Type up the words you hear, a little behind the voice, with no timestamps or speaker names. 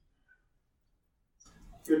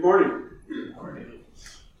Good morning.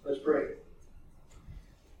 Let's pray.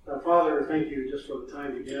 Father, thank you just for the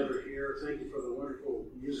time together here. Thank you for the wonderful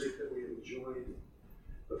music that we have enjoyed.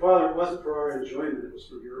 But Father, it wasn't for our enjoyment, it was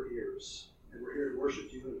for your ears. And we're here to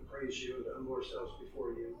worship you and to praise you and to humble ourselves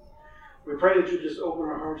before you. We pray that you just open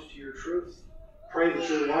our hearts to your truth. Pray that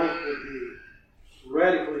your life would be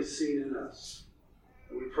radically seen in us.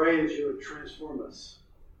 And we pray that you would transform us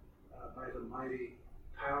by the mighty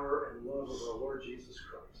power and love of our Lord Jesus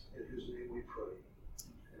Christ, in whose name we pray.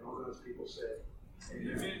 And all God's people say,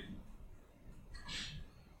 Amen.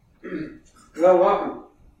 Well, welcome.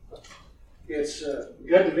 It's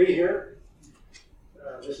good to be here.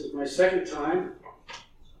 This is my second time,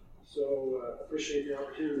 so I appreciate the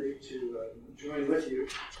opportunity to join with you.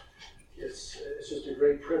 It's just a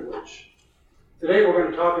great privilege. Today we're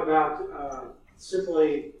going to talk about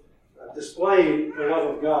simply displaying the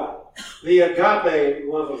love of God, the agape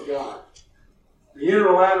love of God, the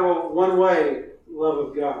unilateral, one-way love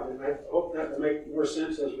of God. And I hope that will make more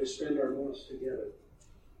sense as we spend our moments together.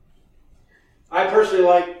 I personally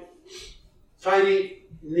like tiny,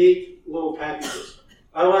 neat little packages.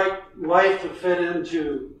 I like life to fit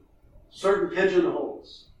into certain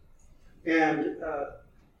pigeonholes. And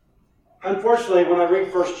unfortunately, when I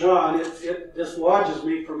read 1 John, it dislodges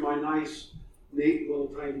me from my nice, neat little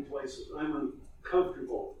tiny places. I'm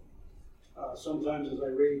uncomfortable sometimes as I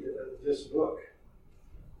read this book.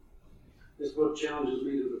 This book challenges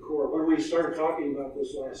me to the core. When we started talking about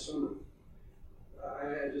this last summer,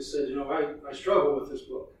 I just said, I struggle with this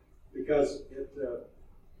book because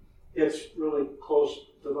it's really close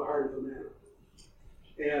to the heart of the matter.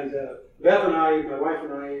 And Beth and I, my wife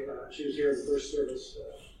and I, she was here in the first service,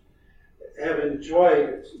 have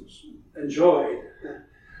enjoyed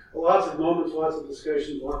lots of moments, lots of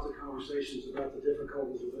discussions, lots of conversations about the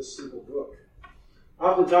difficulties of this simple book.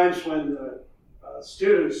 Oftentimes when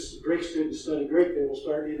Greek students study Greek, they will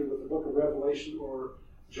start either with the book of Revelation or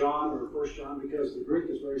John or 1 John because the Greek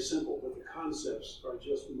is very simple, but the concepts are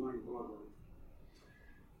just mind-boggling.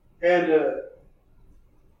 And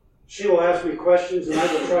she will ask me questions and I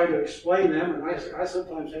will try to explain them, and I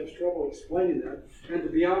sometimes have trouble explaining them. And to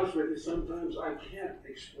be honest with you, sometimes I can't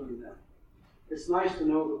explain them. It's nice to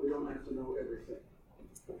know that we don't have to know everything.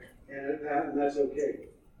 And that's okay.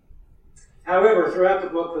 However, throughout the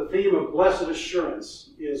book, the theme of blessed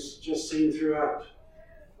assurance is just seen throughout.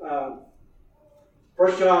 1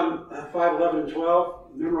 John 5, 11, and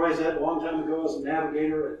 12, memorized that a long time ago as a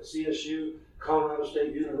navigator at CSU, Colorado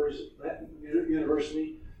State University,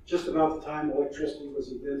 just about the time electricity was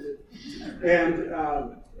invented. And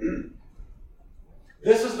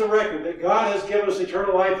this is the record, that God has given us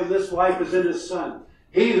eternal life, and this life is in His Son.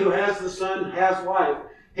 He who has the Son has life.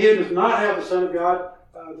 He who does not have the Son of God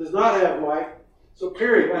does not have life. So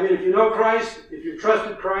period. I mean, if you know Christ, if you've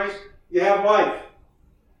trusted Christ, you have life.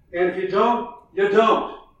 And if you don't, you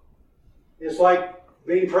don't. It's like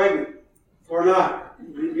being pregnant or not.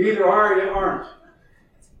 You either are or you aren't.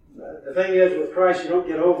 The thing is, with Christ, you don't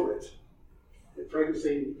get over it. In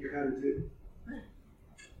pregnancy, you kind of do.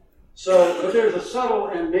 So, but there's a subtle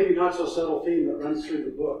and maybe not so subtle theme that runs through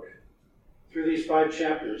the book, through these 5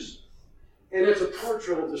 chapters. And it's a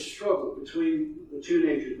portrait of the struggle between the two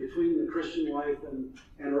natures, between the Christian life and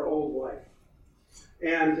our old life.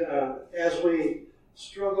 And as we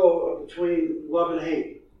struggle between love and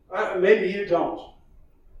hate, maybe you don't,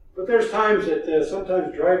 but there's times that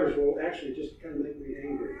sometimes drivers will actually just kind of make me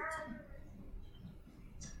angry.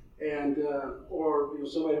 And, or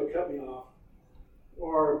somebody will cut me off.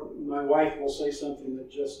 Or my wife will say something that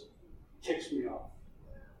just ticks me off.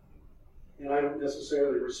 And I don't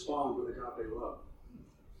necessarily respond with agape love.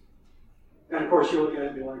 And of course, you look at it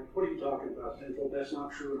and be like, what are you talking about, Penfield? That's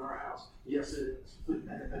not true in our house. Yes, it is.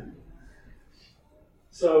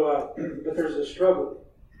 So, but there's a struggle.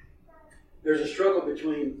 There's a struggle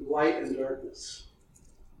between light and darkness.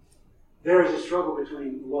 There is a struggle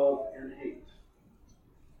between love and hate.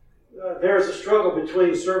 There is a struggle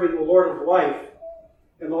between serving the Lord of life.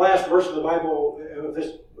 And the last verse of the Bible,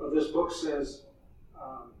 of this book says,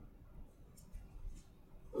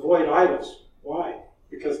 avoid idols. Why?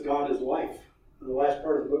 Because God is life. And the last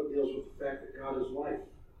part of the book deals with the fact that God is life.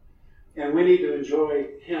 And we need to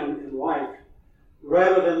enjoy Him in life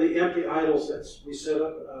rather than the empty idols that we set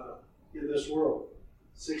up in this world.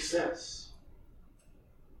 Success,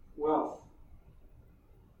 wealth,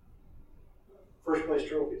 first place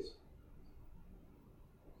trophies.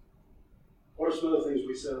 What are some other things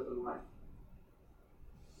we set up in life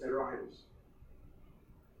that are idols?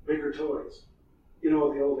 Bigger toys. You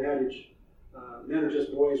know the old adage, men are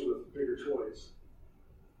just boys with bigger toys.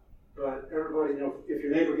 But everybody, if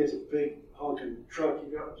your neighbor gets a big honking truck, you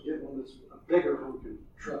got to get one that's a bigger honking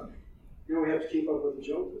truck. We have to keep up with the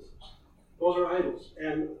Joneses. Those are idols.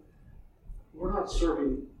 And we're not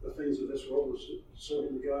serving the things of this world, we're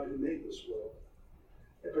serving the God who made this world.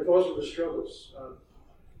 But those are the struggles.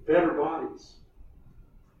 Better bodies.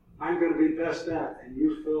 I'm going to be best at, and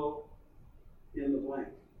you fill in the blank.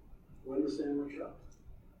 Win the Stanley Cup.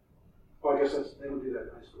 Well, I guess they don't do that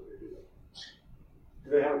in high school, they do that. Do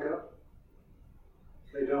they have a cup?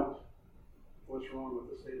 They don't. What's wrong with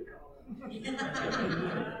the state of Colorado?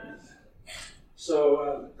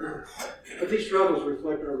 So, but these struggles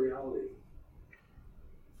reflect our reality.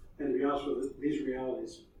 And to be honest with you, these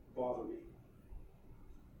realities bother me.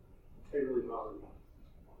 They really bother me.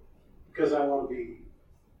 Because I want to be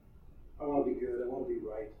good, I want to be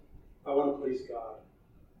right. I want to please God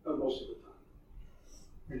most of the time.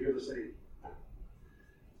 And you're the same.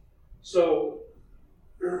 So,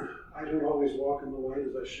 I don't always walk in the light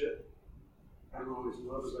as I should. I don't always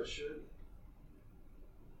love as I should.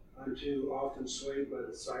 I'm too often swayed by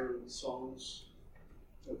the siren songs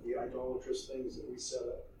of the idolatrous things that we set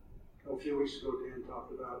up. A few weeks ago, Dan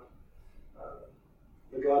talked about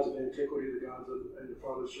the gods of antiquity, the gods of, and the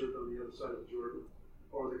fathers served on the other side of the Jordan,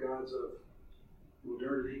 or the gods of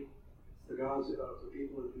modernity, the gods of the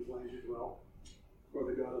people in whose lands you dwell, or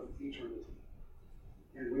the God of eternity.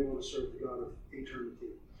 And we want to serve the God of eternity.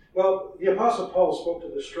 Well, the Apostle Paul spoke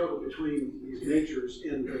to the struggle between these natures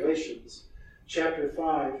in Galatians chapter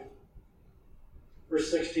 5,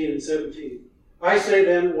 verse 16 and 17. I say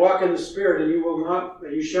then, walk in the Spirit, and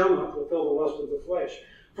you shall not fulfill the lust of the flesh.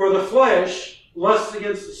 For the flesh lusts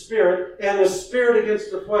against the Spirit, and the Spirit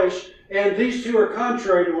against the flesh, and these two are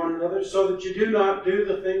contrary to one another, so that you do not do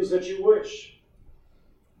the things that you wish.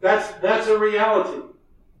 That's a reality.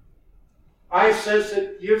 I've sensed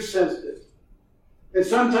it, you've sensed it. And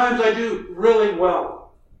sometimes I do really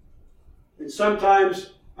well. And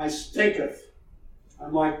sometimes I stinketh.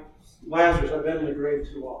 I'm like Lazarus, I've been in the grave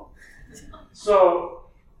too long. So,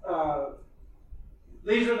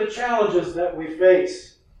 these are the challenges that we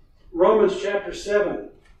face. Romans chapter 7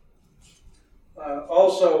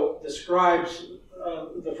 also describes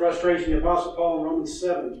the frustration of the Apostle Paul in Romans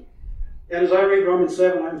 7. And as I read Romans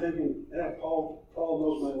 7, I'm thinking, Paul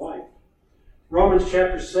knows my life. Romans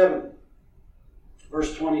chapter 7,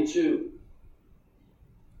 verse 22.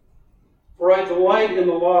 For I delight in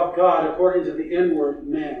the law of God according to the inward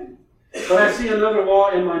man. But I see another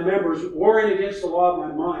law in my members, warring against the law of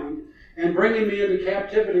my mind, and bringing me into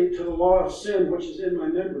captivity to the law of sin which is in my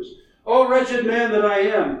members. O wretched man that I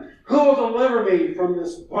am, who will deliver me from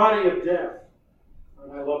this body of death?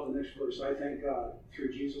 And I love the next verse. I thank God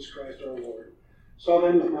through Jesus Christ our Lord. So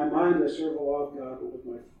then with my mind I serve the law of God, but with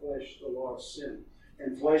my flesh the law of sin.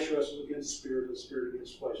 And flesh wrestles against spirit, and spirit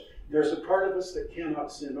against flesh. There's a part of us that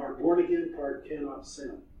cannot sin. Our born-again part cannot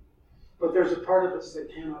sin. But there's a part of us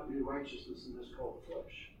that cannot do righteousness, and that's called the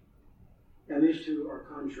flesh. And these two are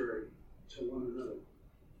contrary to one another.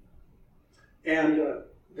 And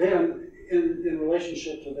then, in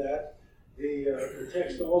relationship to that, the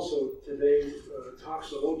text also today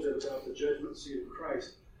talks a little bit about the judgment seat of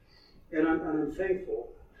Christ. And I'm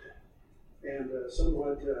thankful and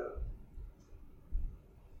somewhat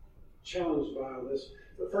challenged by all this.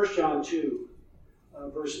 But 1 John 2,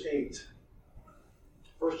 verse 8.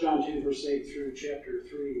 1 John 2, verse 8 through chapter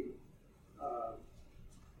 3,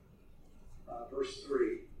 verse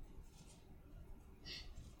 3.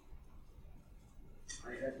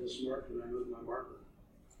 I had this marked and I moved my marker.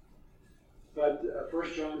 But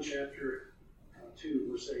 1 John chapter 2,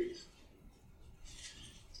 verse 8.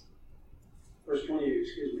 Verse 28,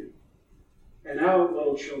 excuse me. And now,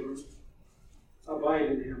 little children, abide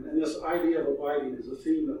in him. And this idea of abiding is a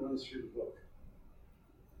theme that runs through the book.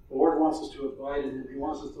 The Lord wants us to abide in him. He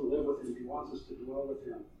wants us to live with him. He wants us to dwell with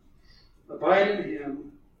him. Abide in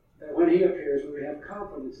him, that when he appears, we may have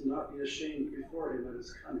confidence and not be ashamed before him at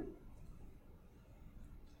his coming.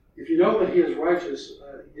 If you know that he is righteous,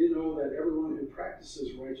 you know that everyone who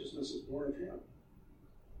practices righteousness is born of him.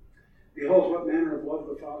 Behold, what manner of love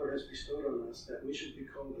the Father has bestowed on us, that we should be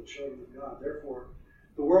called the children of God. Therefore,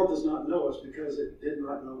 the world does not know us because it did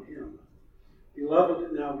not know him.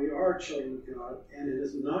 Beloved, now we are children of God, and it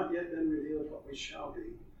has not yet been revealed what we shall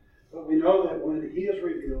be. But we know that when he is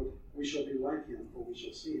revealed, we shall be like him, for we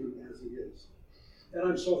shall see him as he is. And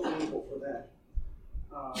I'm so thankful for that.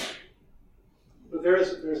 But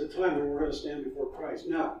there's a time when we're going to stand before Christ.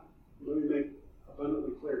 Now, let me make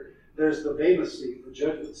abundantly clear. There's the Bema seat, the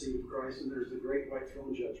judgment seat of Christ, and there's the great white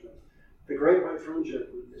throne judgment. The great white throne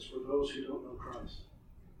judgment is for those who don't know Christ.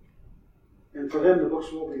 And for them, the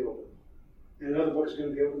books will be opened. And another book is going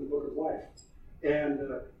to be opened, the Book of Life. And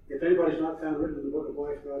if anybody's not found written in the Book of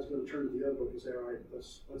Life, God's going to turn to the other book and say, all right,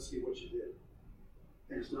 let's see what you did.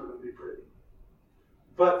 And it's not going to be pretty.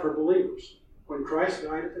 But for believers, when Christ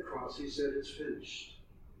died at the cross, he said, it's finished.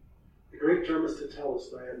 The Greek term is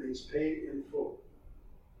tetelestai. It means paid in full.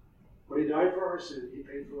 When he died for our sin, he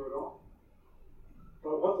paid for it all.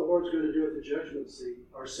 But what the Lord's going to do at the judgment seat,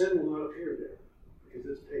 our sin will not appear there because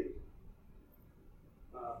it's paid.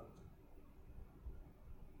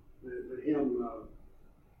 The hymn,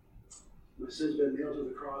 my sin's been nailed to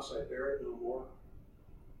the cross, I bear it no more.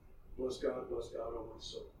 Bless God, O my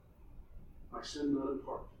soul. My sin not in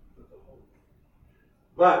part, but the whole.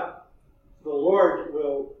 But the Lord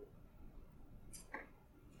will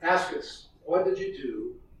ask us, what did you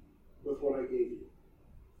do with what I gave you?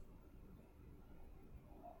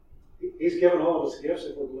 He's given all of us gifts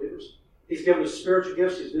if we're believers. He's given us spiritual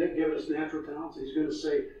gifts. He's given us natural talents. He's going to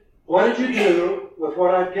say, what did you do with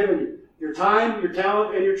what I've given you? Your time, your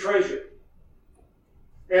talent, and your treasure.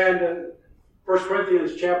 And 1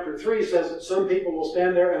 Corinthians chapter 3 says that some people will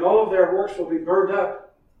stand there and all of their works will be burned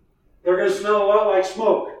up. They're going to smell a lot like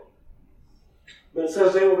smoke. But it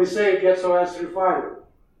says they will be saved yet so as through fire.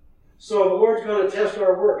 So the Lord's going to test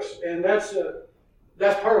our works. And that's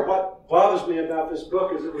part of what bothers me about this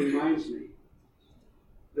book, is it reminds me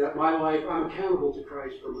that my life, I'm accountable to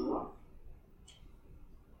Christ for my life.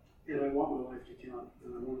 And I want my life to count,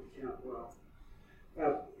 and I want it to count well.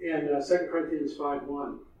 In 2 Corinthians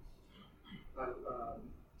 5:1,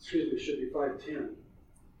 it should be 5:10,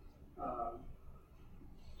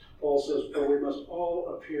 Paul says, for we must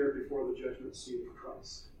all appear before the judgment seat of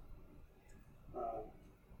Christ.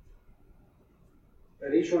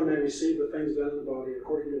 That each one may receive the things done in the body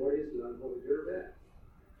according to what he's done, whether good or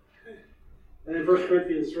bad. And in 1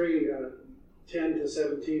 Corinthians 3, 10 to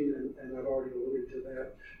 17, and I've already alluded to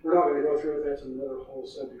that. We're not going to go through it. That's another whole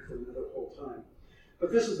subject for another whole time.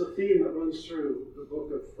 But this is the theme that runs through the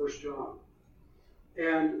book of 1 John.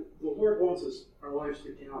 And the Lord wants us, our lives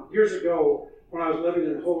to count. Years ago, when I was living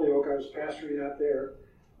in Holyoke, I was pastoring out there.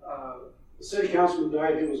 The city councilman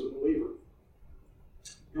died who was a believer.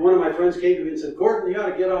 And one of my friends came to me and said, Gordon, you got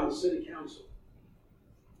to get on the city council.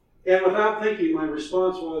 And without thinking, my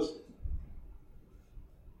response was,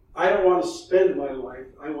 I don't want to spend my life,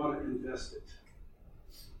 I want to invest it.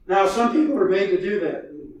 Now, some people are made to do that.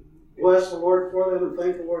 And bless the Lord for them and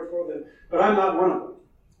thank the Lord for them. But I'm not one of them.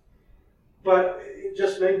 But it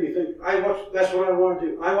just made me think, that's what I want to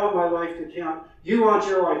do. I want my life to count. You want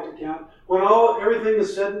your life to count. When everything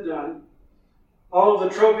is said and done, all of the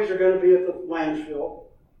trophies are going to be at the landfill,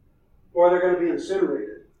 or they're going to be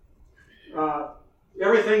incinerated.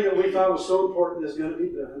 Everything that we thought was so important is going to be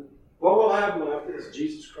done. What we'll have left is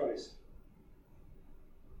Jesus Christ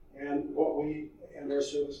and and our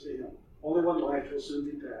service to Him. Only one life will soon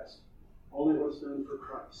be passed. Only what's done for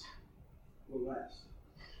Christ will last.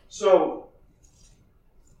 So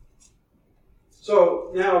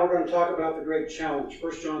now we're going to talk about the great challenge.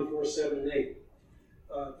 1 John 4, 7 and 8.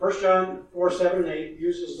 1 John 4, 7 and 8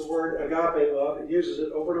 uses the word agape love. It uses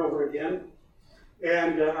it over and over again.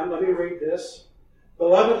 And let me read this.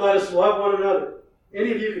 Beloved, let us love one another.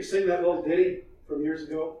 Any of you could sing that little ditty from years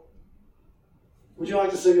ago? Would you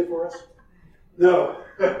like to sing it for us? No.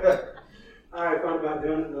 I thought about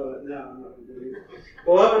doing it. No, I'm not going to do it.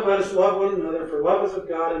 Beloved, let us love one another, for love is of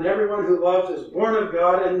God, and everyone who loves is born of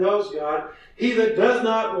God and knows God. He that does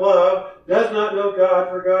not love does not know God,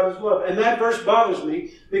 for God is love. And that verse bothers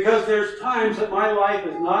me because there's times that my life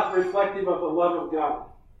is not reflective of the love of God.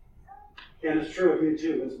 And it's true of you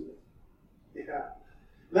too, isn't it? Yeah.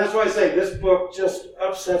 And that's why I say this book just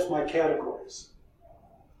upsets my categories.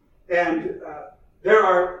 And there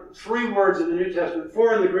are 3 words in the New Testament,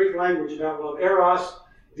 4 in the Greek language about love. Eros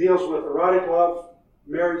deals with erotic love,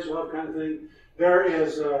 marriage love kind of thing. There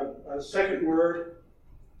is a second word,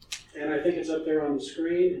 and I think it's up there on the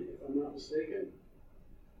screen, if I'm not mistaken.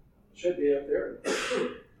 It should be up there.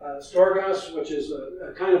 Storgos, which is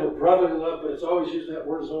a kind of a brotherly love, but it's always used, that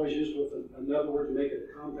word is always used with another word to make it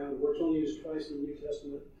a compound word. It's only used twice in the New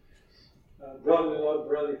Testament. Brotherly love,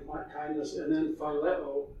 brotherly kindness, and then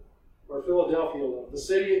phileo, or Philadelphia love. The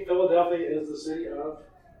city of Philadelphia is the city of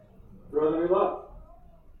brotherly love.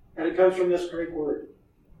 And it comes from this Greek word.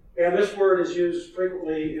 And this word is used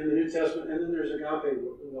frequently in the New Testament, and then there's agape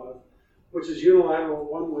love, which is unilateral,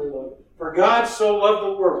 one-way love. For God so loved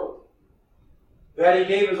the world that He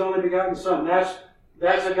gave His only begotten Son. That's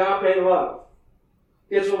agape love.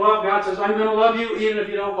 It's a love God says, I'm going to love you even if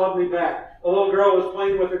you don't love me back. A little girl was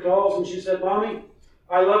playing with her dolls, and she said, Mommy,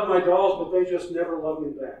 I love my dolls, but they just never love me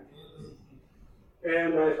back.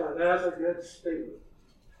 And I thought, that's a good statement.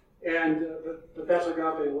 And but that's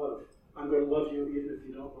agape love. I'm going to love you even if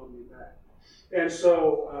you don't love me back. And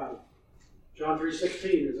so John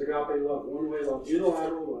 3:16 is agape love, one-way love,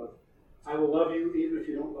 unilateral love. I will love you even if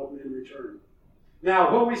you don't love me in return.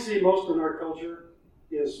 Now, what we see most in our culture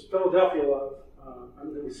is Philadelphia love. I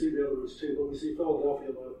mean, we see the other ones too, but we see Philadelphia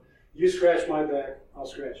love. You scratch my back, I'll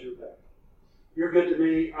scratch your back. You're good to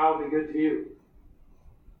me, I'll be good to you.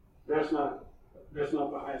 That's not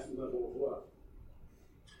the highest level of love.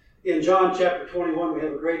 In John chapter 21, we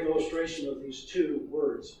have a great illustration of these two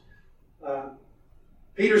words.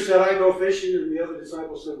 Peter said, I go fishing, and the other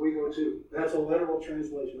disciples said, we go too. That's a literal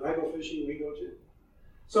translation. I go fishing, we go too.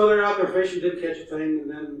 So they're out there fishing, didn't catch a thing, and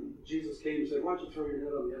then Jesus came and said, why don't you throw your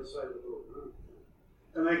net on the other side of the boat?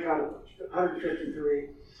 And they caught 153.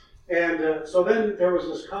 And so then there was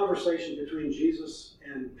this conversation between Jesus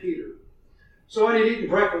and Peter. So when he'd eaten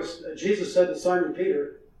breakfast, Jesus said to Simon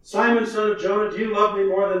Peter, Simon, son of Jonah, do you love me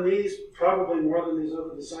more than these? Probably more than these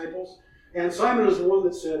other disciples. And Simon is the one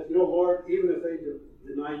that said, Lord, even if they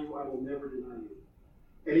deny you, I will never deny you.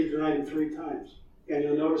 And he denied him 3 times. And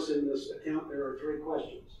you'll notice in this account there are 3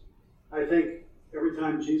 questions. I think every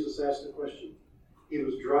time Jesus asked a question, he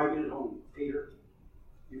was driving it home. Peter,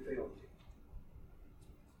 you failed me.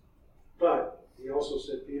 But he also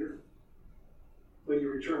said, Peter, when you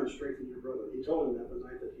return, strengthen your brother. He told him that the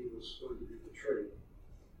night that he was going to be betrayed.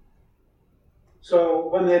 So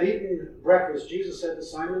when they had eaten breakfast, Jesus said to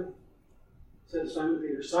Simon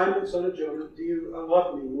Peter, Simon, son of Jonah, do you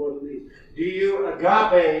love me more than these? Do you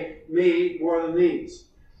agape me more than these?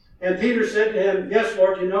 And Peter said to him, yes,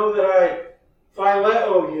 Lord, you know that I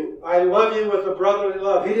phileo you. I love you with a brotherly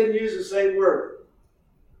love. He didn't use the same word.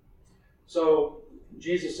 So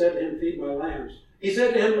Jesus said to him, feed my lambs. He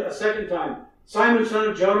said to him a second time, Simon, son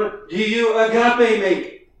of Jonah, do you agape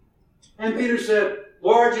me? And Peter said,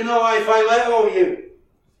 Lord, you know I phileo you.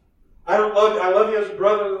 I love you as a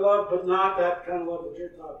brotherly love, but not that kind of love that you're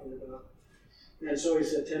talking about. And so he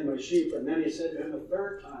said, tend my sheep. And then he said to him a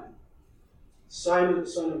third time, Simon,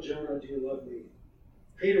 son of Jonah, do you love me?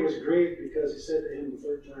 Peter was grieved because he said to him the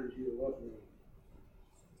third time, do you love me?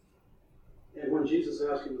 And when Jesus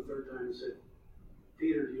asked him the third time, he said,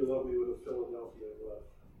 Peter, do you love me with a Philadelphia love?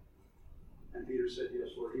 And Peter said, yes,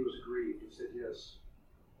 Lord. He was grieved. He said, yes,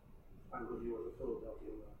 I love you with a Philadelphia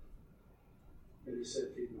love. And he said,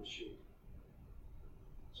 feed my sheep.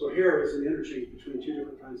 So here is an interchange between 2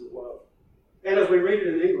 different kinds of love. And as we read it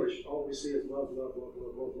in English, all we see is love, love, love,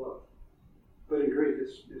 love, love, love. But in Greek,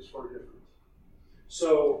 it's far different.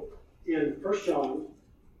 So in 1 John,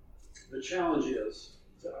 the challenge is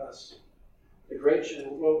to us, the great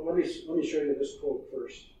challenge. Well, let me show you this quote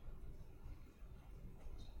first.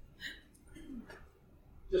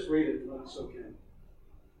 Just read it and let it soak in.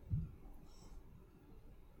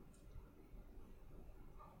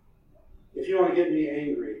 If you want to get me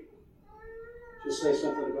angry, just say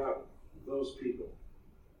something about those people.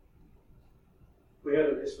 We had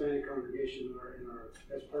a Hispanic congregation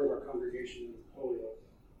as part of our congregation in Holyoke.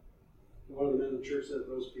 One of the men in the church said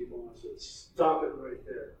those people, and I said, stop it right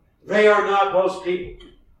there. They are not those people.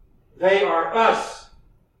 They are us.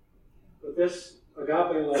 But this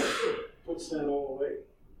agape love puts them all away.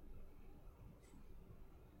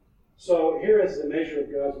 So here is the measure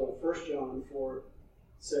of God's love. 1 John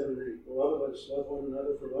 4:7-8. Beloved, let us love one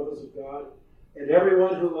another, for love is of God. And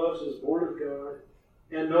everyone who loves is born of God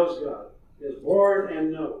and knows God. Is born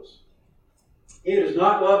and knows. He who does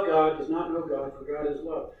not love God does not know God, for God is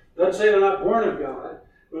love. It doesn't say they're not born of God,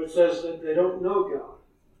 but it says that they don't know God.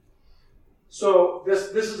 So this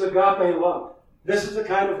is agape love. This is the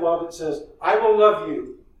kind of love that says, I will love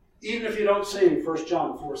you, even if you don't sing 1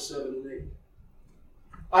 John 4:7-8.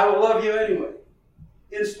 I will love you anyway,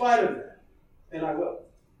 in spite of that, and I will.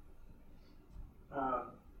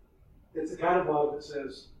 It's the kind of love that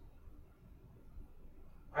says,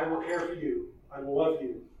 I will care for you, I will love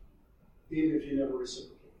you, even if you never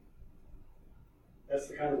reciprocate. That's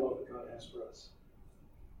the kind of love that God has for us.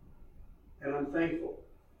 And I'm thankful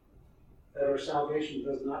that our salvation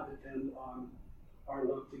does not depend on our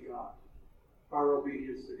love to God, our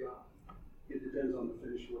obedience to God. It depends on the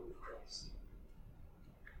finished work of Christ.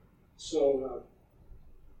 So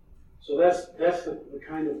that's the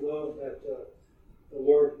kind of love that the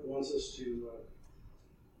Lord wants us to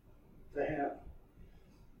have.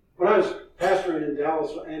 When I was pastoring in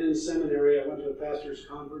Dallas and in seminary, I went to a pastor's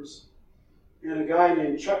conference, and a guy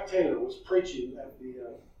named Chuck Taylor was preaching at the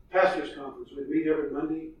pastor's conference. We'd meet every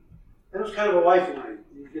Monday, and it was kind of a lifeline.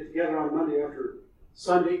 You'd get together on Monday after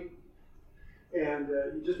Sunday, and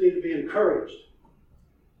you just need to be encouraged.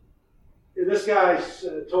 And this guy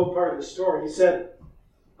told part of the story. He said,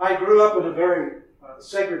 I grew up in a very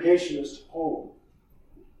segregationist home.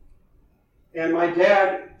 And my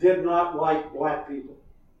dad did not like black people.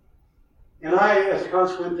 And I, as a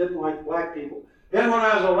consequence, didn't like black people. Then when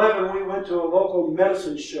I was 11, we went to a local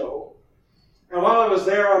medicine show. And while I was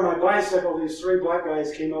there on my bicycle, these three black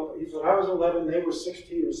guys came up. He said, I was 11, they were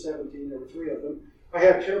 16 or 17, there were three of them. I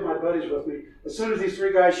had two of my buddies with me. As soon as these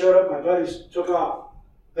three guys showed up, my buddies took off.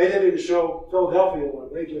 They didn't even show Philadelphia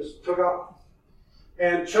one, they just took off.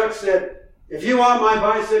 And Chuck said, if you want my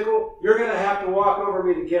bicycle, you're going to have to walk over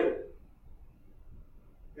me to get it.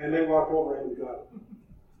 And they walked over him and got it.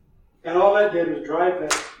 And all that did was drive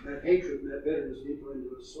that hatred and that bitterness deeper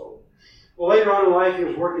into his soul. Well, later on in life, he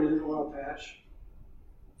was working in the oil patch.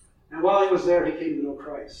 And while he was there, he came to know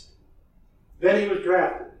Christ. Then he was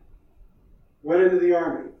drafted, went into the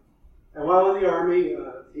Army. And while in the Army,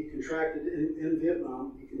 he contracted, in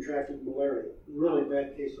Vietnam, he contracted malaria, a really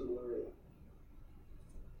bad case of malaria.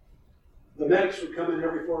 The medics would come in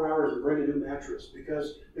every 4 hours and bring a new mattress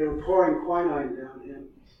because they were pouring quinine down him,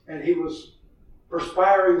 and he was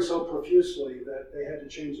perspiring so profusely that they had to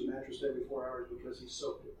change the mattress every 4 hours because he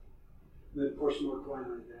soaked it. And then pour some more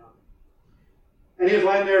quinine down. And he was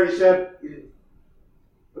lying there, he said,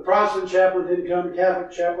 the Protestant chaplain didn't come, the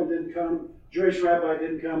Catholic chaplain didn't come, Jewish rabbi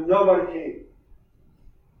didn't come, nobody came.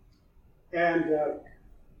 And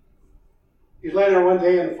he was laying there one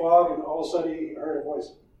day in the fog, and all of a sudden he heard a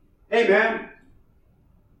voice. Hey, man!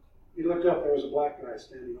 He looked up, there was a black guy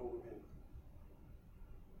standing over him.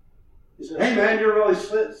 He said, hey, man, you're really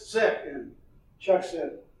sick. And Chuck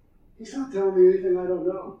said, he's not telling me anything I don't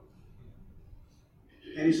know.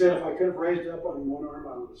 And he said, if I could have raised up on one arm,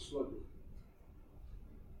 I would have stood.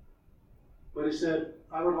 But he said,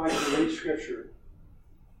 I would like to read Scripture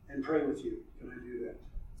and pray with you. Can I do that?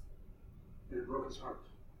 And it broke his heart.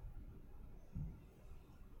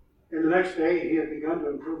 And the next day, he had begun to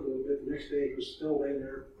improve a little bit. The next day, he was still laying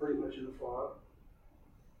there pretty much in the fog.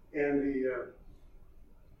 And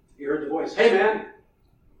he heard the voice, hey, man!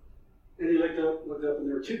 And he looked up, and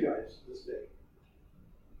there were two guys this day.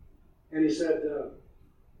 And he said,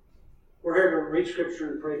 we're here to read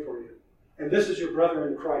Scripture and pray for you. And this is your brother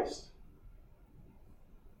in Christ.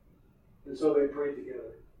 And so they prayed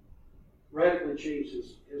together. Radically changed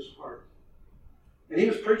his heart. And he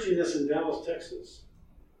was preaching this in Dallas, Texas.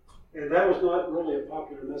 And that was not really a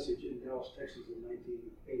popular message in Dallas, Texas in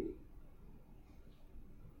 1980.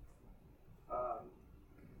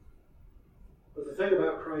 But the thing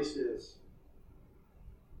about Christ is,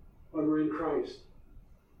 when we're in Christ,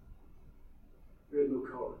 there is no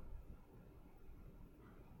color.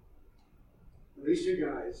 And these two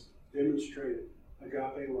guys demonstrated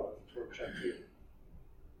agape love toward Chuck Taylor,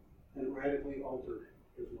 and it radically altered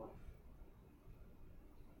his life.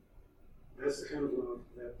 That's the kind of love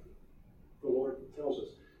that the Lord tells us.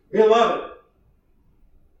 Beloved,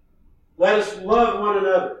 let us love one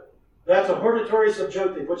another. That's a hortatory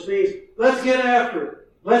subjunctive, which means let's get after it.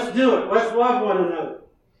 Let's do it. Let's love one another.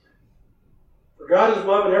 For God is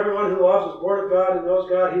love, and everyone who loves is born of God and knows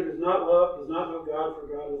God. He does not love, does not know God, for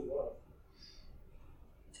God is love.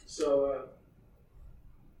 So,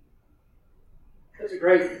 that's a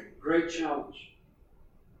great, great challenge.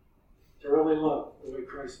 To really love the way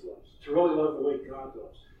Christ loves. To really love the way God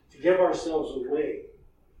loves. To give ourselves away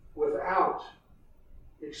without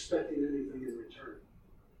expecting anything in return.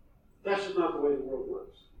 That's just not the way the world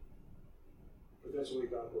works. But that's the way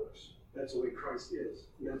God works. That's the way Christ is.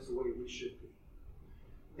 And that's the way we should be.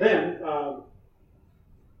 Then,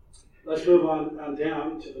 let's move on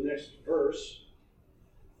down to the next verse.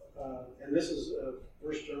 And this is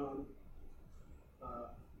 1 John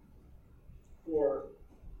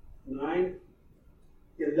 4:9.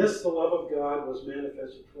 In this the love of God was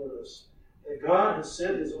manifested toward us, that God has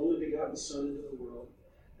sent his only begotten Son into the world,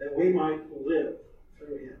 that we might live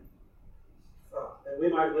through him. That we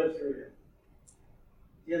might live through him.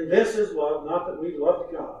 In this is love, not that we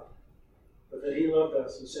loved God, but that he loved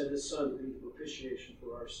us and sent his Son to be the propitiation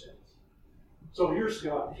for our sins. So here's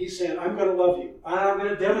God. He's saying, I'm going to love you. I'm going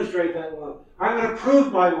to demonstrate that love. I'm going to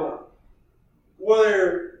prove my love.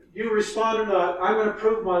 Whether you respond or not, I'm going to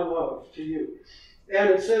prove my love to you. And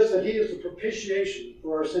it says that he is the propitiation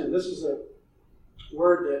for our sin. This is a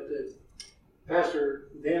word that Pastor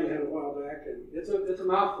Dan had a while back, and it's a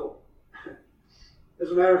mouthful. As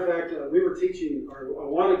a matter of fact, we were teaching our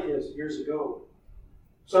Awana kids years ago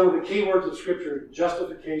some of the key words of Scripture: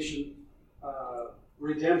 justification,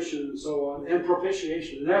 redemption, and so on, and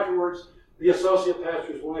propitiation. And afterwards, the associate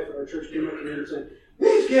pastor's wife at our church came up to me and said,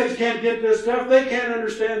 these kids can't get this stuff. They can't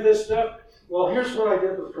understand this stuff. Well, here's what I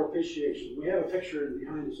did with propitiation. We have a picture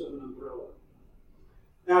behind us of an umbrella.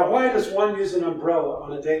 Now, why does one use an umbrella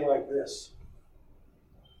on a day like this?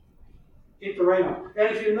 Keep the rain off.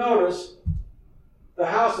 And if you notice, the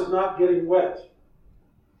house is not getting wet.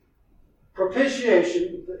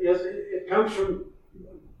 Propitiation, it comes from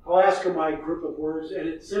Alaskamite group of words, and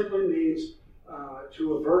it simply means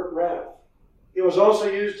to avert wrath. It was also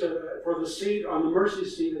used for the seat on the mercy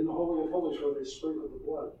seat in the Holy of Holies where they sprinkled the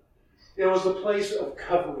blood. It was the place of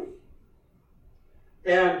covering.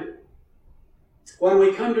 And when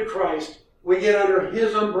we come to Christ, we get under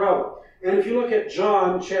His umbrella. And if you look at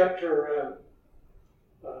John chapter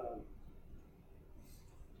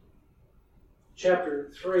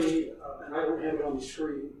 3, and I don't have it on the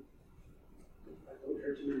screen. I don't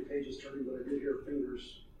hear too many pages turning, but I do hear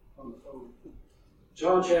fingers on the phone.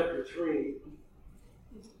 John chapter 3,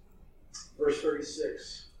 verse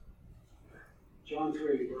 36. John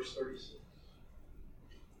 3, verse 36.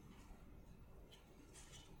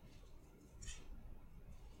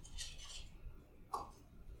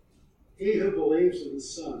 He who believes in the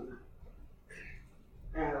Son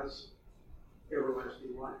has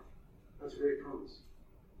everlasting life. That's a great promise.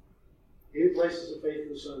 He who places a faith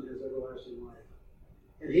in the Son has everlasting life.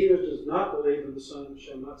 And he who does not believe in the Son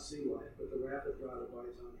shall not see life, but the wrath of God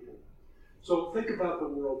abides on him. So think about the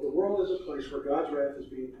world. The world is a place where God's wrath is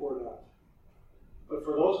being poured out. But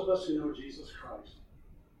for those of us who know Jesus Christ,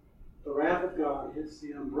 the wrath of God hits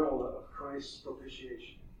the umbrella of Christ's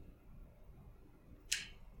propitiation.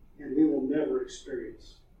 And we will never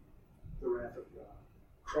experience the wrath of God.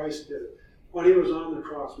 Christ did it. When He was on the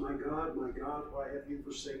cross, my God, why have you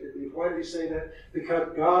forsaken me? Why did He say that? Because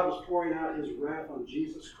God was pouring out His wrath on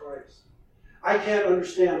Jesus Christ. I can't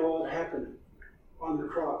understand all that happened on the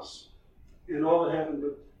cross and all that happened,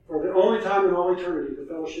 but for the only time in all eternity, the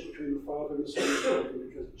fellowship between the Father and the Son was broken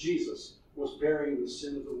because Jesus was bearing the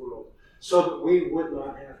sin of the world so that we would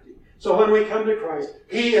not have to. So when we come to Christ,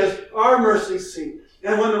 He is our mercy seat.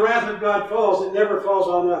 And when the wrath of God falls, it never falls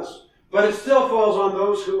on us. But it still falls on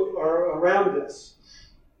those who are around us.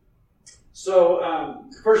 So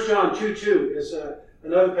 1 John 2:2 is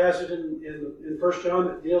another passage in 1 John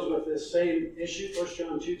that deals with this same issue. 1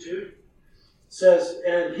 John 2:2 says,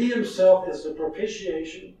 and He Himself is the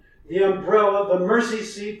propitiation, the umbrella, the mercy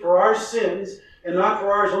seat for our sins, and not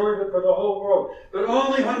for ours only, but for the whole world. But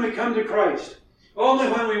only when we come to Christ. Only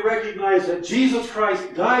when we recognize that Jesus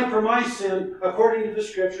Christ died for my sin, according to the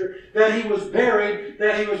Scripture, that He was buried,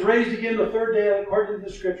 that He was raised again the third day, according to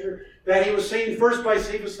the Scripture, that He was seen first by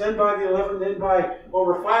Cephas, then by the 11, then by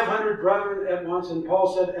over 500 brethren at once. And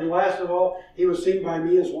Paul said, and last of all, He was seen by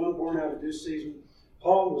me as one born out of due season.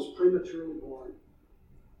 Paul was prematurely born.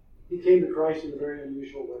 He came to Christ in a very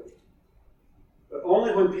unusual way. But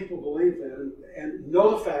only when people believe that and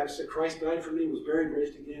know the facts that Christ died for me, was buried,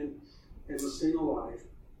 raised again, and was seen alive.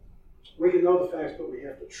 We can know the facts, but we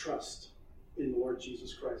have to trust in the Lord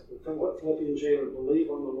Jesus Christ. The Philippian jailer, believe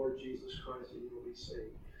on the Lord Jesus Christ and you will be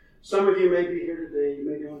saved. Some of you may be here today, you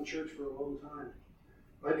may be in church for a long time.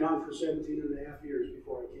 I'd gone for 17 and a half years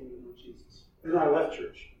before I came to know Jesus. And I left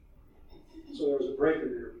church. So there was a break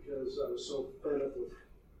in there because I was so fed up with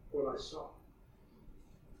what I saw.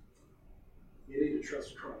 You need to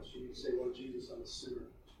trust Christ. You need to say, Lord Jesus, I'm a sinner.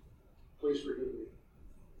 Please forgive me.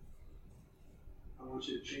 I want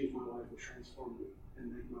you to change my life and transform me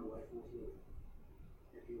and make my life more good.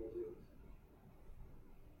 And He will do it.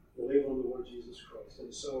 Believe on the Lord Jesus Christ.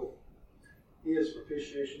 And so, He is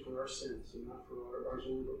propitiation for our sins, and not for ours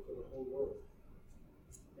only, but for the whole world.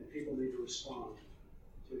 And people need to respond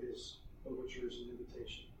to His overtures and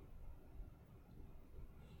invitation.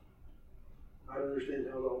 I don't understand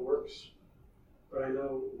how it all works, but I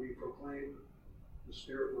know we proclaim, the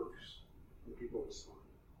Spirit works, and people respond.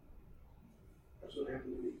 That's what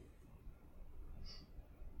happened to me.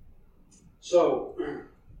 So,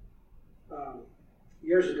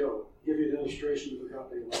 years ago, give you an illustration of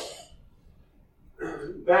agape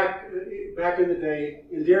love. Back in the day,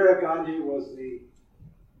 Indira Gandhi was the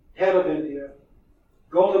head of India.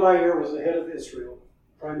 Golda Meir was the head of Israel,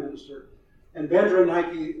 Prime Minister. And Bendra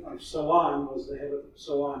Naiki of Ceylon was the head of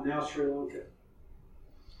Ceylon, now Sri Lanka.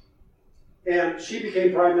 And she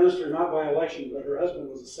became prime minister not by election, but her husband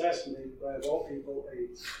was assassinated by, of all people,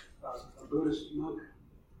 a Buddhist monk.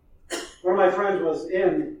 One of my friends was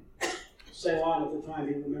in Ceylon at the time.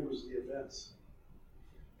 He remembers the events.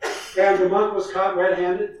 And the monk was caught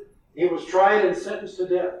red-handed. He was tried and sentenced to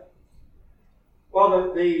death.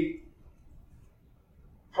 Well, the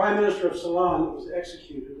prime minister of Ceylon that was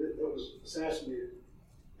executed, that was assassinated,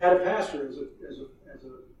 had a pastor as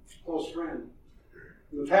a close friend.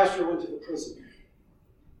 And the pastor went to the prison.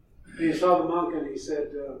 And he saw the monk and he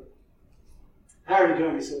said, how are you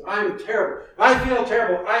doing? He said, I'm terrible. I feel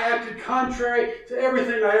terrible. I acted contrary to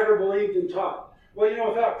everything I ever believed and taught. Well,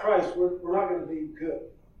 without Christ, we're not going to be good.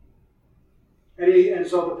 And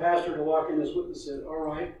so the pastor, to walk in as witness, said, all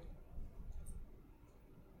right,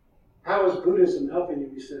 how is Buddhism helping you?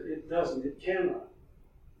 He said, it doesn't. It cannot.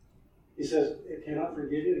 He says, it cannot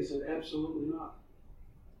forgive you? He said, absolutely not.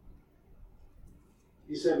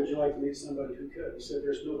 He said, would you like to meet somebody who could? He said,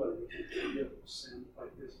 there's nobody who can forgive sin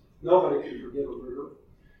like this. Nobody can forgive a murderer.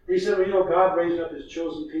 And he said, well, God raised up his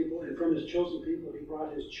chosen people, and from his chosen people, he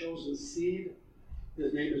brought his chosen seed.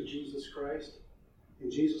 His name is Jesus Christ.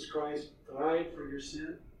 And Jesus Christ died for your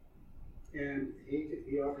sin. And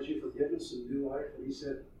he offers you forgiveness and new life. And he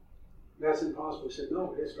said, that's impossible. He said,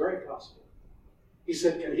 no, it's very possible. He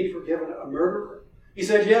said, can he forgive a murderer? He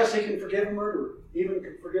said, yes, he can forgive a murderer. Even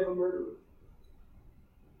can forgive a murderer.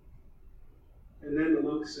 And then the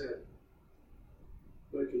monk said,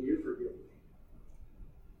 but can you forgive me?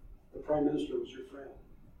 The prime minister was your friend.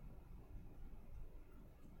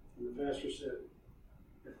 And the pastor said,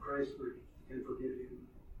 if Christ can forgive you,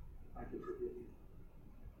 I can forgive you.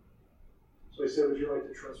 So he said, would you like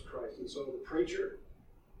to trust Christ? And so the preacher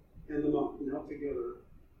and the monk knelt together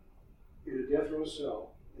in a death row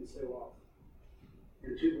cell in Ceylon.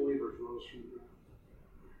 And two believers rose from the ground.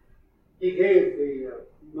 He gave the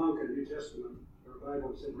monk a New Testament or a Bible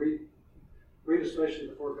and said, read especially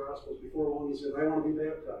the four Gospels. Before long he said, I want to be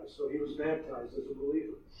baptized. So he was baptized as a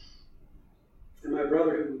believer. And my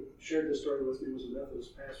brother who shared this story with me was a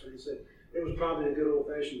Methodist pastor. He said, it was probably a good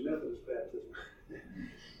old-fashioned Methodist baptism.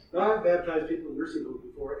 But I've baptized people in nursing homes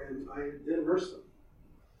before, and I did immerse them.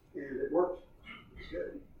 And it worked. It was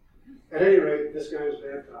good. At any rate, this guy was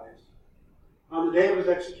baptized. On the day of his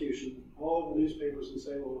execution, all of the newspapers in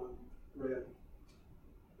Ceylon read,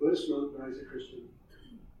 Buddhist monk dies a Christian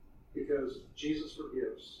because Jesus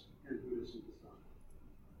forgives and Buddhism does not.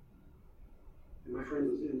 And my friend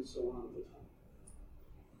was in Ceylon at the time.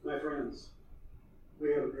 My friends,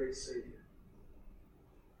 we have a great Savior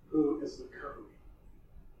who is the covering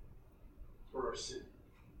for our sin.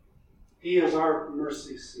 He is our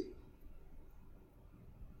mercy seat.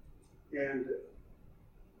 And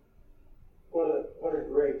what a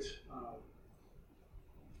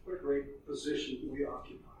great position we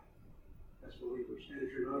occupy as believers. And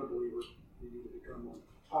if you're not a believer, you need to become one.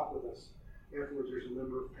 Talk with us. Afterwards, there's a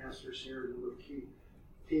number of pastors here, a number of key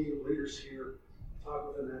leaders here. Talk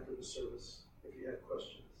with them after the service if you have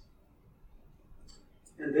questions.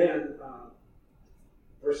 And then,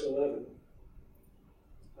 verse 11.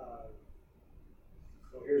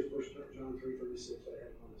 Here's John 3:36. I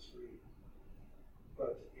have it on the screen.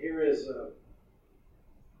 But here is the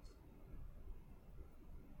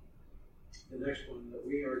next one, that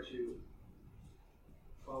we are to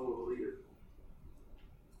follow the leader.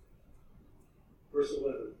 Verse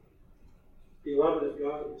 11. Beloved, if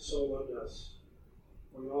God so loved us,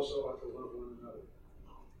 we also ought to love one another.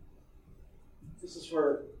 This is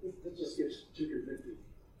where it just gets too convicting.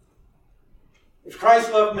 If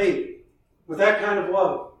Christ loved me with that kind of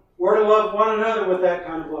love, we're to love one another with that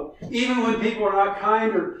kind of love. Even when people are not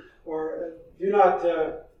kind or do not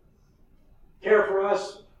care for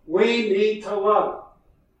us, we need to love.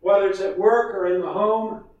 Whether it's at work or in the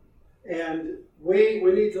home, and we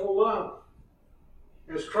need to love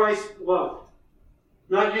as Christ loved.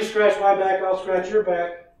 Not you scratch my back, I'll scratch your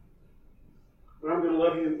back. But I'm going to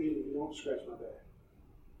love you even if you don't scratch my back.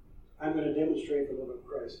 I'm going to demonstrate the love of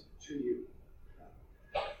Christ to you.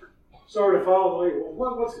 So we're to follow the leader.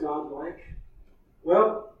 Well, what's God like?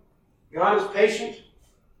 Well, God is patient.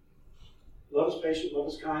 Love is patient, love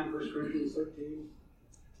is kind, 1 Corinthians 13.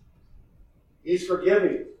 He's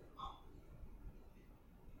forgiving.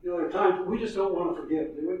 There are times we just don't want to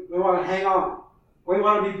forgive, do we? We want to hang on. We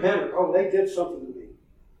want to be better. Oh, they did something to me.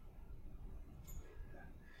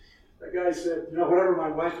 That guy said, whenever my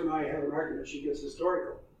wife and I have an argument, she gets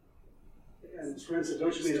hysterical. And his friend said,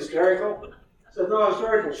 don't you mean hysterical? I said, no,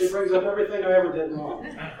 hysterical. She brings up everything I ever did wrong.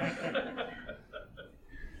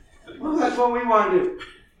 Well, that's what we want to do.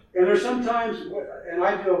 And there's sometimes, and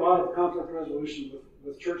I do a lot of conflict resolution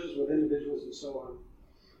with churches, with individuals, and so on.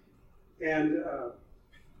 And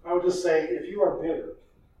I would just say, if you are bitter,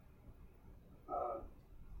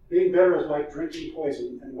 being bitter is like drinking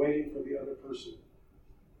poison and waiting for the other person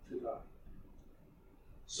to die.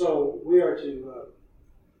 So we are to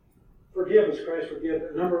forgive as Christ forgave.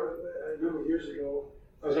 A number of years ago,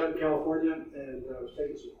 I was out in California and I was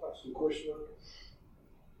taking some coursework.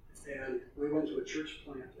 And we went to a church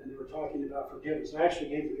plant and they were talking about forgiveness. I actually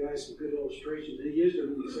gave the guy some good illustrations and he used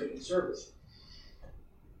them in the second service.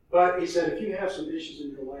 But he said, if you have some issues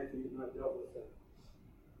in your life and you've not dealt with them,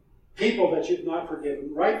 people that you've not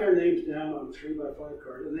forgiven, write their names down on a 3x5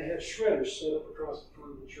 card, and they had shredders set up across the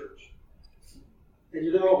front of the church. And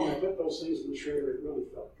you know, when I put those things in the shredder, it really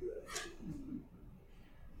felt good.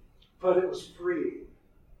 But it was free.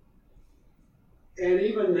 And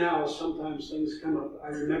even now, sometimes things come up. I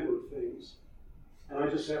remember things. And I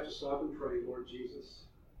just have to stop and pray, Lord Jesus,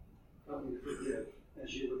 help me to forgive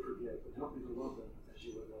as you would forgive, and help me to love them as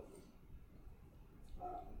you would love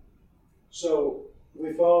them. So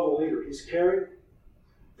we follow the leader. He's caring.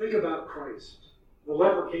 Think about Christ. The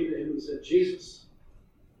leper came to him and said, Jesus,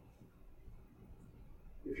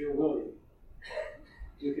 if you're willing,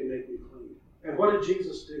 you can make me clean. And what did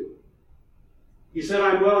Jesus do? He said,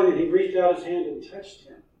 I'm willing, and he reached out his hand and touched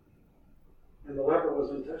him. And the leper was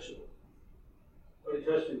untouchable. But he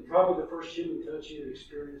touched him. Probably the first human touch he had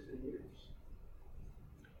experienced in years.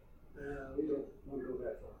 We don't want to go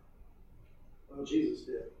that far. Well, Jesus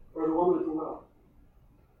did. Or the woman at the well.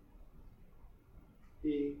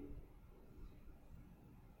 He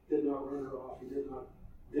did not run her off. He did not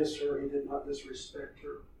diss her. He did not disrespect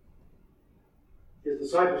her. His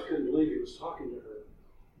disciples couldn't believe he was talking to her.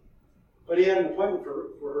 But he had an appointment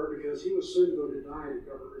for her because he was soon going to die to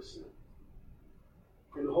cover her sin.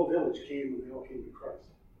 And the whole village came and they all came to Christ.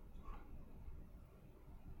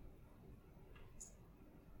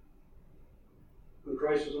 When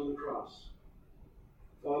Christ was on the cross,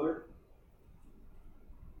 Father,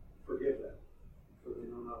 forgive them, for they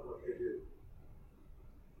know not what they do.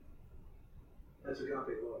 That's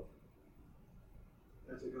agape love.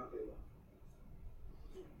 That's agape love.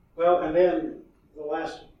 Well, and then the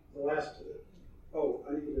last.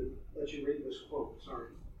 I need to let you read this quote. Sorry.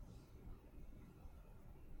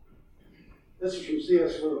 This is from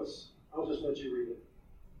C.S. Lewis. I'll just let you read it.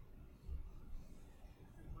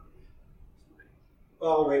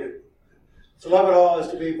 I'll read it. To love it all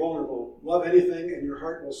is to be vulnerable. Love anything, and your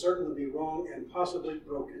heart will certainly be wrong and possibly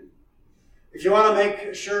broken. If you want to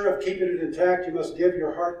make sure of keeping it intact, you must give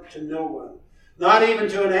your heart to no one. Not even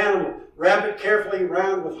to an animal. Wrap it carefully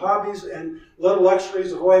round with hobbies and little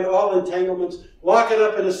luxuries. Avoid all entanglements. Lock it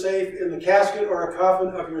up in a safe, in the casket or a coffin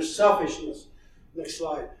of your selfishness. Next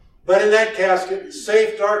slide. But in that casket,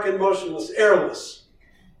 safe, dark, and motionless, airless,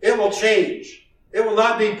 it will change. It will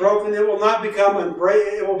not be broken. It will not become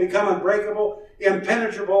it will become unbreakable,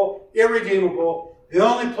 impenetrable, irredeemable. The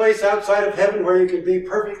only place outside of heaven where you can be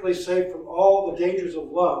perfectly safe from all the dangers of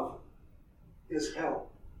love is hell.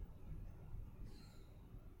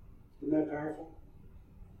 Isn't that powerful?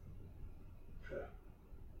 Yeah.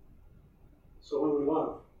 So when we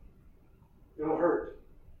love, it'll hurt.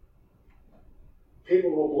 People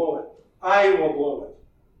will blow it. I will blow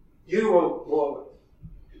it. You will blow it.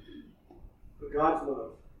 But God's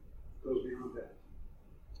love goes beyond that.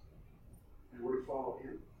 And we're to follow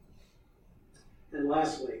Him. And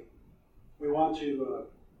lastly, we want to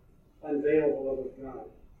unveil the love of God.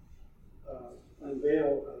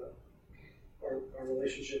 Unveil our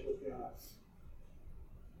relationship with God.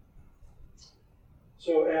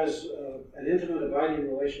 So as an intimate, abiding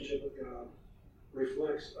relationship with God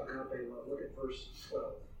reflects agape love. Look at verse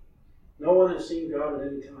 12. No one has seen God at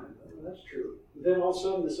any time. Oh, that's true. But then all of a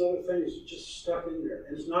sudden this other thing is just stuck in there.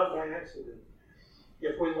 And it's not by accident.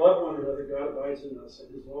 If we love one another, God abides in us,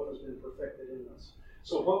 and His love has been perfected in us.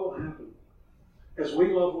 So what will happen? As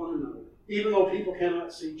we love one another, even though people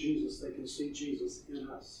cannot see Jesus, they can see Jesus in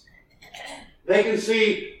us. They can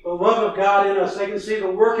see the love of God in us. They can see the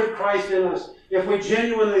work of Christ in us if we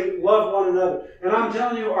genuinely love one another. And I'm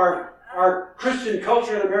telling you, our Christian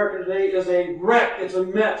culture in America today is a wreck. It's a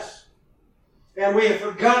mess. And we have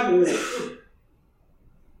forgotten this.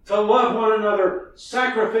 To love one another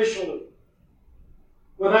sacrificially,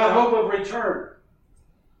 without hope of return,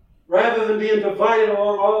 rather than being divided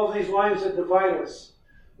along all of these lines that divide us.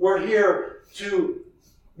 We're here to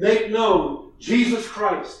make known Jesus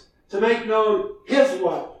Christ, to make known His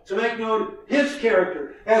love, to make known His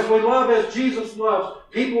character. As we love as Jesus loves,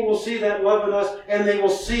 people will see that love in us, and they will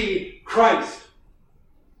see Christ.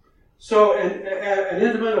 So an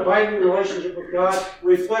intimate, abiding relationship with God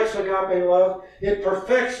reflects agape love. It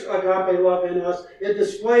perfects agape love in us. It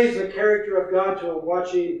displays the character of God to a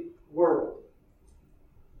watching world.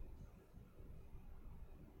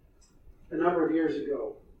 A number of years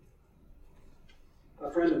ago, a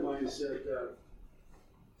friend of mine said,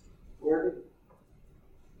 Gordon,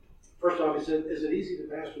 first off, he said, is it easy to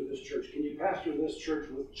pastor this church? Can you pastor this church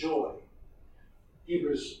with joy?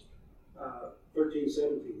 Hebrews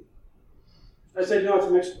 13:17. I said, no, it's a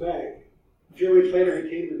mixed bag. A few weeks later, he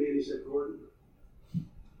came to me and he said, Gordon, do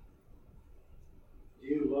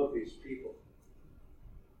you love these people?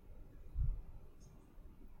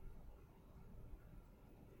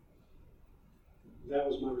 That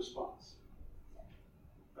was my response.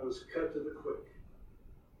 I was cut to the quick.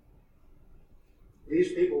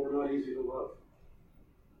 These people were not easy to love.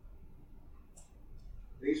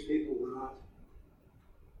 These people were not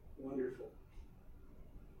wonderful.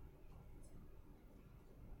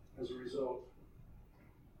 As a result,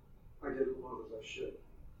 I didn't love as I should.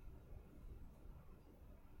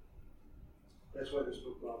 That's why this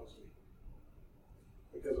book bothers me.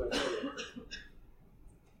 Because I know it.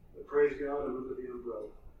 But praise God, I'm under the umbrella.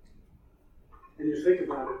 And you think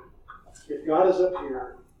about it, if God is up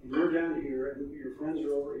here, and you're down here, and your friends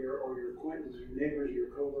are over here, or your acquaintances, your neighbors, your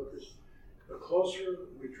co-workers, the closer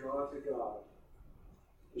we draw to God,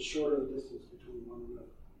 the shorter the distance between one another.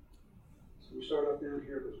 So we start off down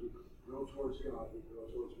here, but as we grow towards God, we grow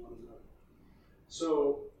towards one another.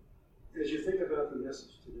 So, as you think about the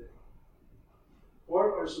message today, what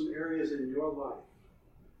are some areas in your life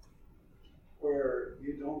where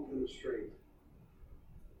you don't demonstrate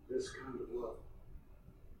this kind of love?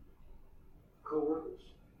 Co-workers.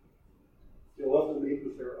 You love them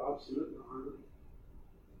even if they're obstinate and hardened.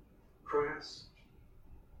 Crass.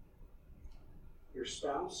 Your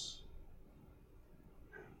spouse.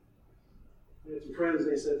 I had some friends,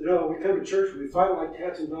 they said, we come to church and we fight like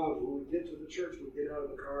cats and dogs. When we get to the church, we get out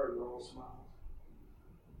of the car and we're all smiles.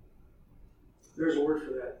 There's a word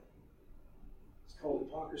for that. It's called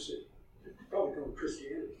hypocrisy. It's probably called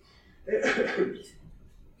Christianity.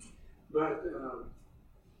 But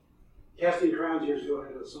Casting Crowns years ago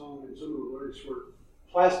had a song, and some of the lyrics were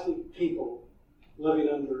plastic people living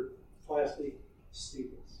under plastic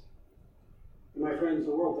steeples. And my friends,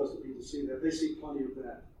 the world doesn't need to see that. They see plenty of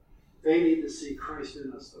that. They need to see Christ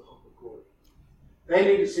in us, the hope of glory. They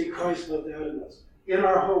need to see Christ lived out in us, in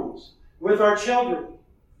our homes, with our children.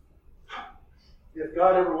 If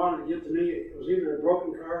God ever wanted to give to me, it was either a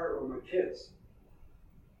broken car or my kids.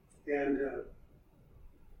 And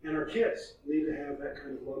our kids need to have that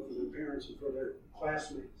kind of love for their parents and for their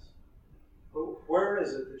classmates. But where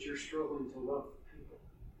is it that you're struggling to love people?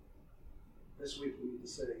 This week we need to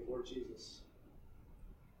say, Lord Jesus,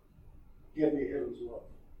 give me heaven's love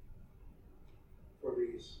for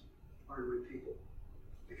these ordinary people.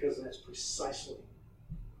 Because that's precisely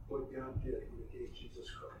what God did when He gave Jesus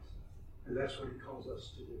Christ. And that's what He calls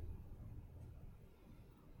us to do.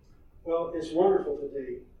 Well, it's wonderful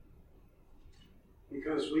today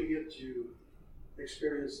because we get to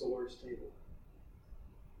experience the Lord's table.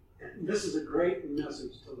 And this is a great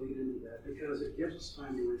message to lead into that because it gives us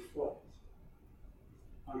time to reflect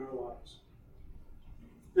on our lives.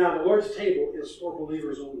 Now, the Lord's table is for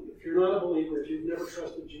believers only. If you're not a believer, if you've never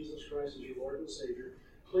trusted Jesus Christ as your Lord and Savior,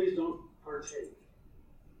 please don't partake.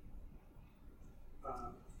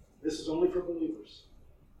 This is only for believers.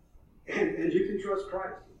 And you can trust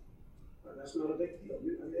Christ. That's not a big deal.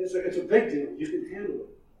 It's a big deal. You can handle it.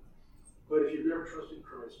 But if you've never trusted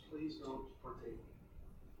Christ, please don't partake.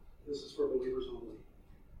 This is for believers only.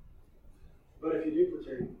 But if you do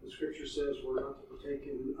partake, the Scripture says we're not to partake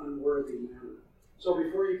in an unworthy manner. So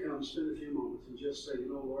before you come, spend a few moments and just say,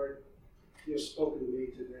 Lord, you have spoken to me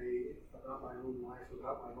today about my own life,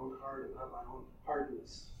 about my own heart, about my own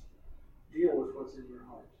hardness. Deal with what's in your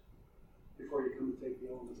heart before you come and take the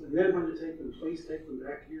elements. And then when you take them, please take them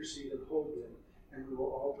back to your seat and hold them, and we will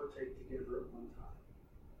all partake together at one time.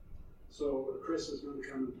 So Chris is going to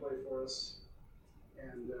come and play for us,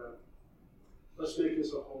 and let's make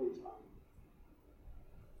this a holy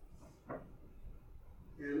time.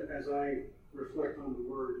 And as I reflect on the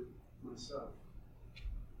Word myself,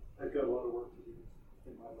 I've got a lot of work to do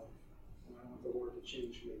in my life, and I want the Lord to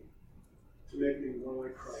change me, to make me more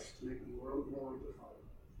like Christ, to make me more like the Father,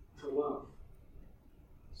 to love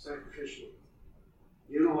sacrificially,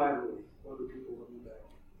 unilaterally, other people looking back.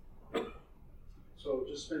 So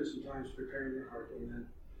just spend some time preparing your heart, and then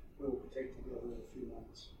we'll take together in a few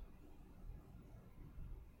moments.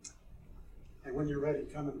 And when you're ready,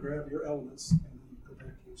 come and grab your elements, and then go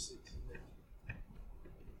back to your seats.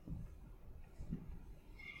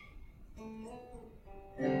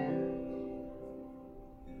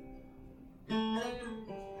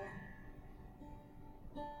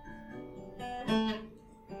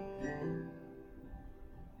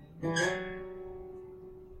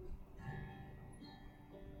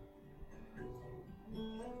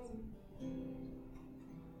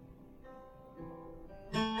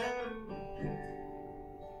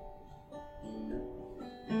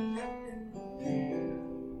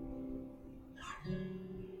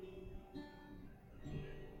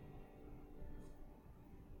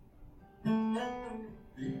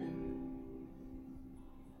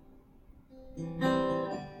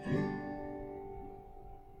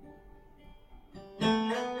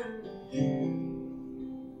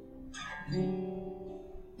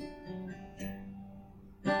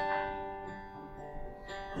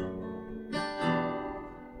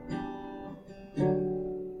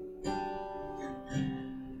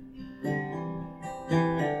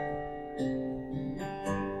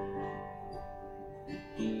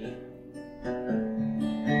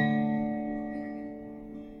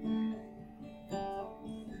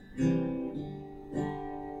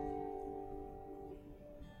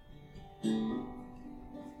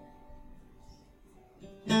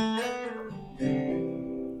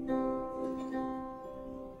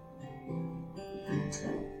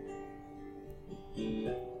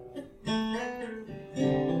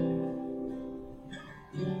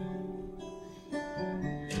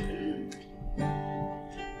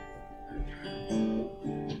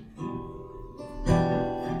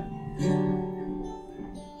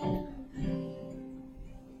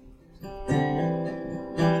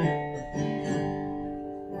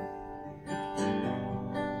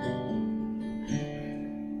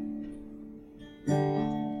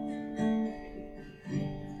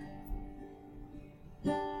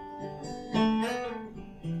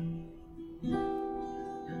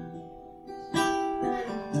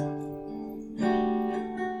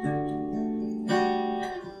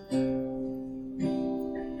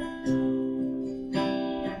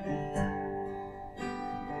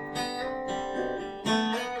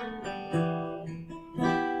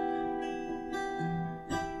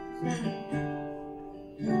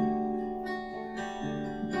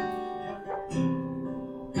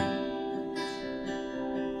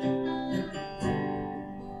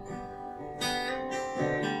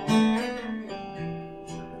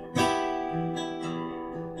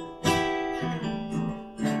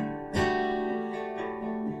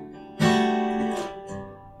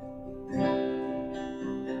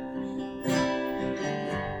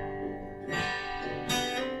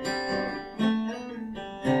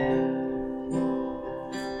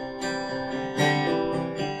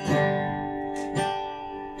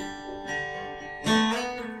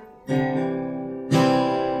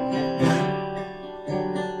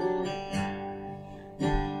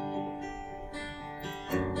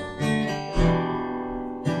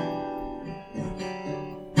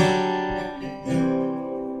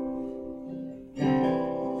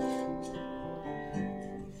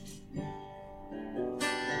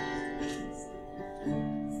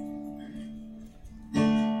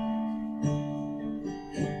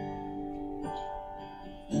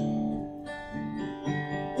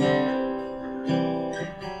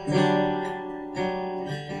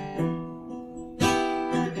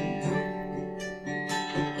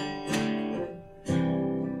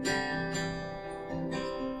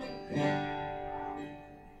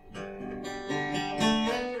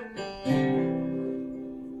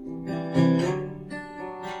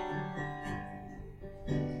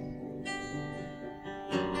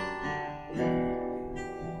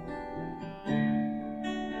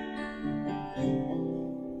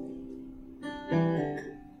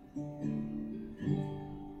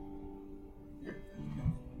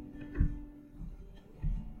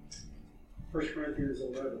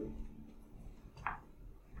 Corinthians 11,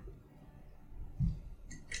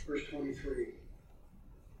 verse 23.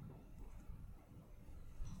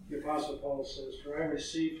 The Apostle Paul says, "For I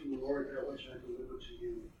received from the Lord that which I delivered to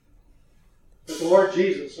you. That the Lord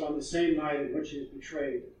Jesus, on the same night in which he was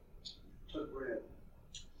betrayed, took bread.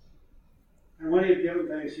 And when he had given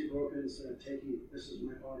thanks, he broke it and said, 'Take, eat, this is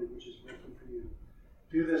my body which is broken for you.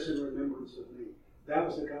 Do this in remembrance of me.'" That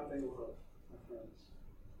was agape love, my friends.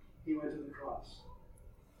 He went to the cross.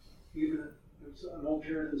 Even if an old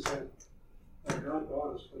Puritan said, "God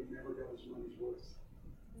bought us, but he never got his money's worth."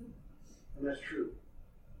 And that's true.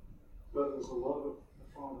 But it was the love of the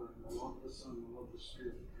Father and the love of the Son and the love of the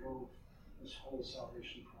Spirit that drove this whole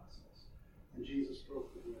salvation process. And Jesus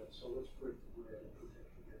broke the bread, so let's break the bread and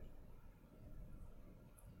partake together.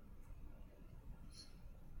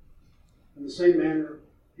 In the same manner,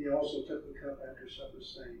 he also took the cup after supper,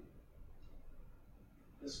 saying,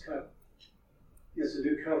 "This cup is the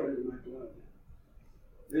new covenant in my blood.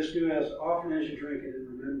 This do as often as you drink it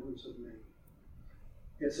in remembrance of me."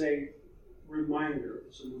 It's a reminder,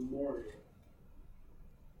 it's a memorial.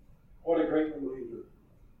 What a great reminder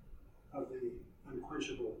of the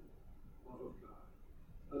unquenchable love of God.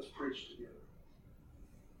 Let's preach together.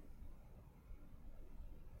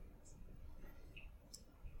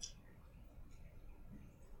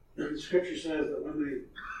 The scripture says that when they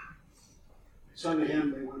sung a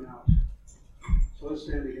hymn, they went out. So let's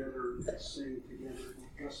stand together and sing together in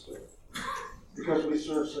gusto, because we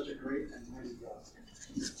serve such a great and mighty God,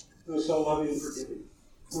 who is so loving and forgiving,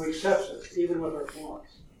 who accepts us even with our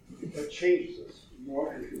flaws, that changes us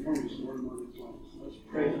more and conforms us more and more to His likeness. Let's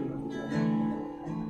pray for them together.